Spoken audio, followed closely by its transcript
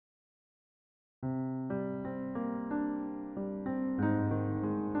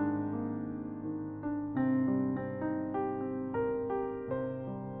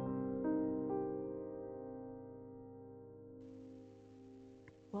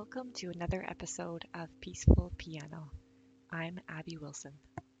Welcome to another episode of Peaceful Piano. I'm Abby Wilson.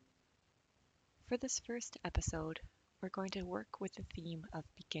 For this first episode, we're going to work with the theme of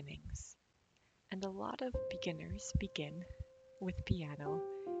beginnings. And a lot of beginners begin with piano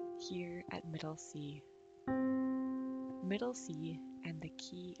here at Middle C. Middle C and the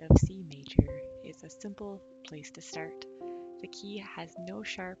key of C major is a simple place to start. The key has no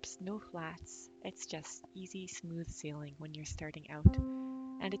sharps, no flats. It's just easy, smooth sailing when you're starting out.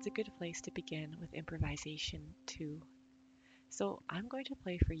 And it's a good place to begin with improvisation too. So I'm going to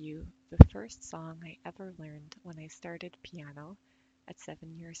play for you the first song I ever learned when I started piano at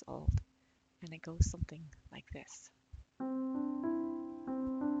 7 years old, and it goes something like this.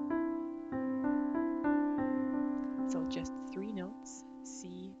 So just three notes,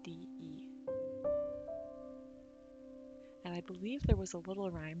 C, D, E. And I believe there was a little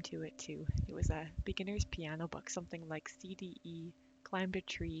rhyme to it too. It was a beginner's piano book, something like CDE, climbed a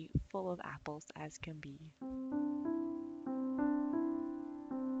tree full of apples as can be.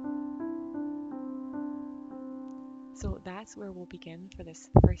 So that's where we'll begin for this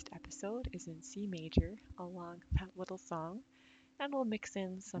first episode, is in C major along that little song, and we'll mix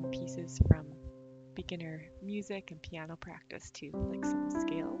in some pieces from beginner music and piano practice too, like some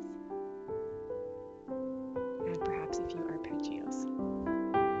scales and perhaps a few arpeggios.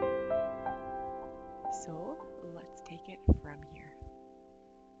 So let's take it from here.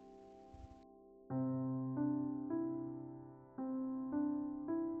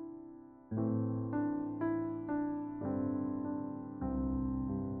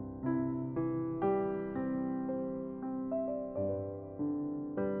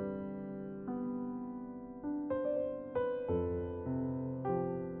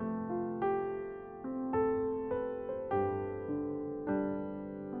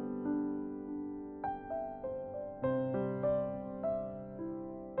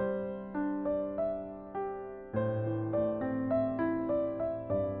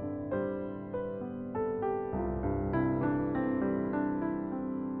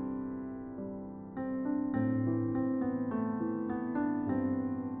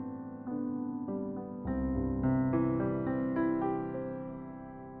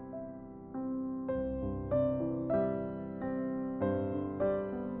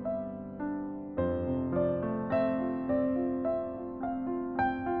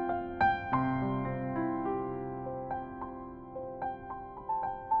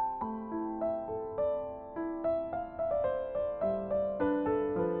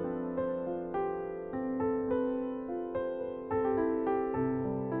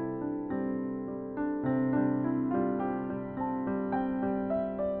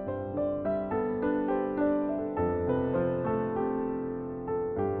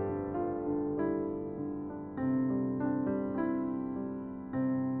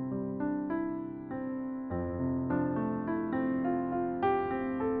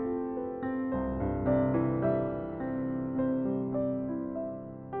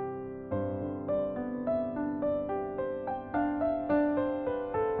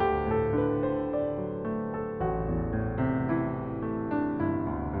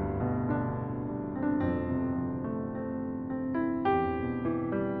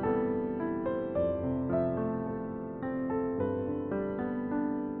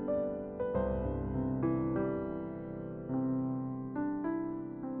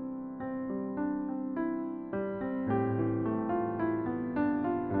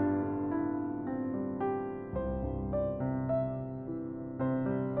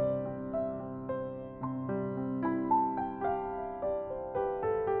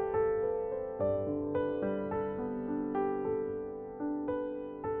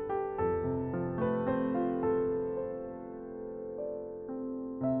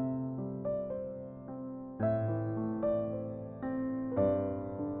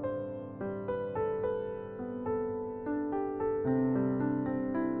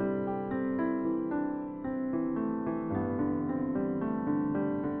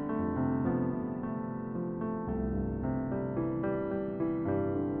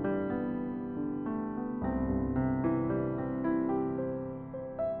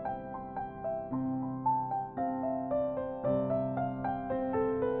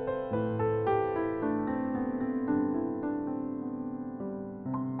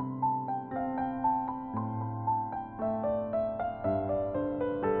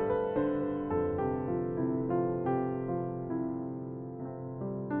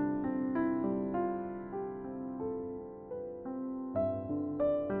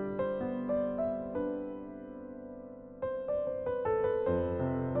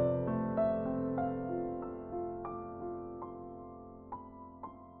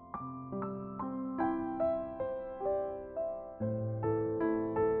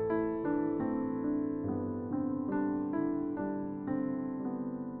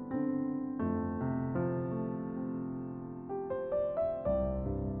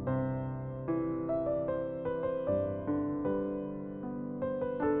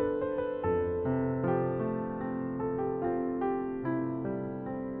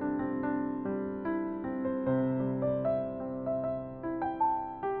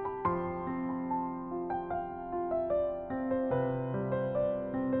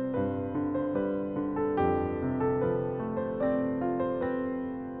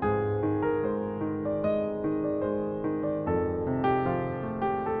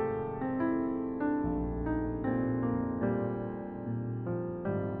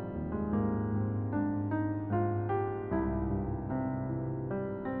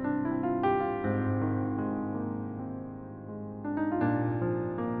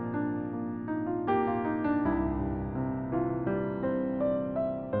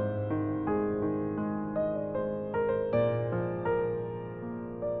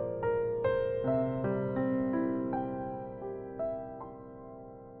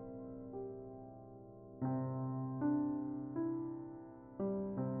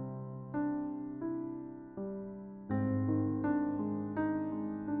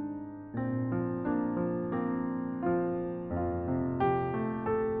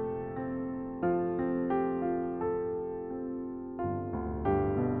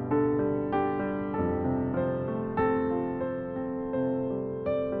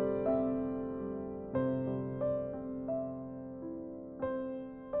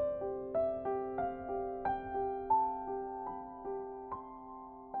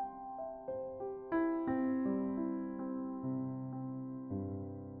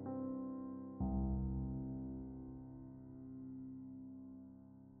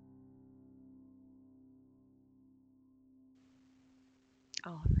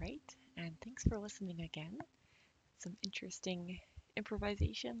 All right, and thanks for listening again. Some interesting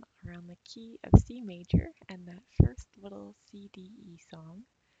improvisation around the key of C major and that first little CDE song.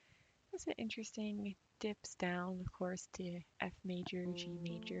 It's an interesting dips down, of course, to F major, G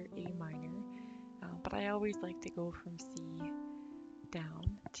major, A minor, but I always like to go from C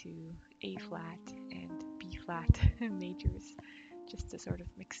down to A flat and B flat majors just to sort of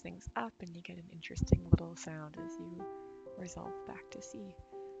mix things up and you get an interesting little sound as you resolve back to C.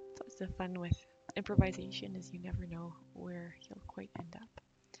 So it's the fun with improvisation is you never know where you'll quite end up.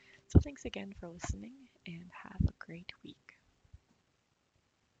 So thanks again for listening and have a great week.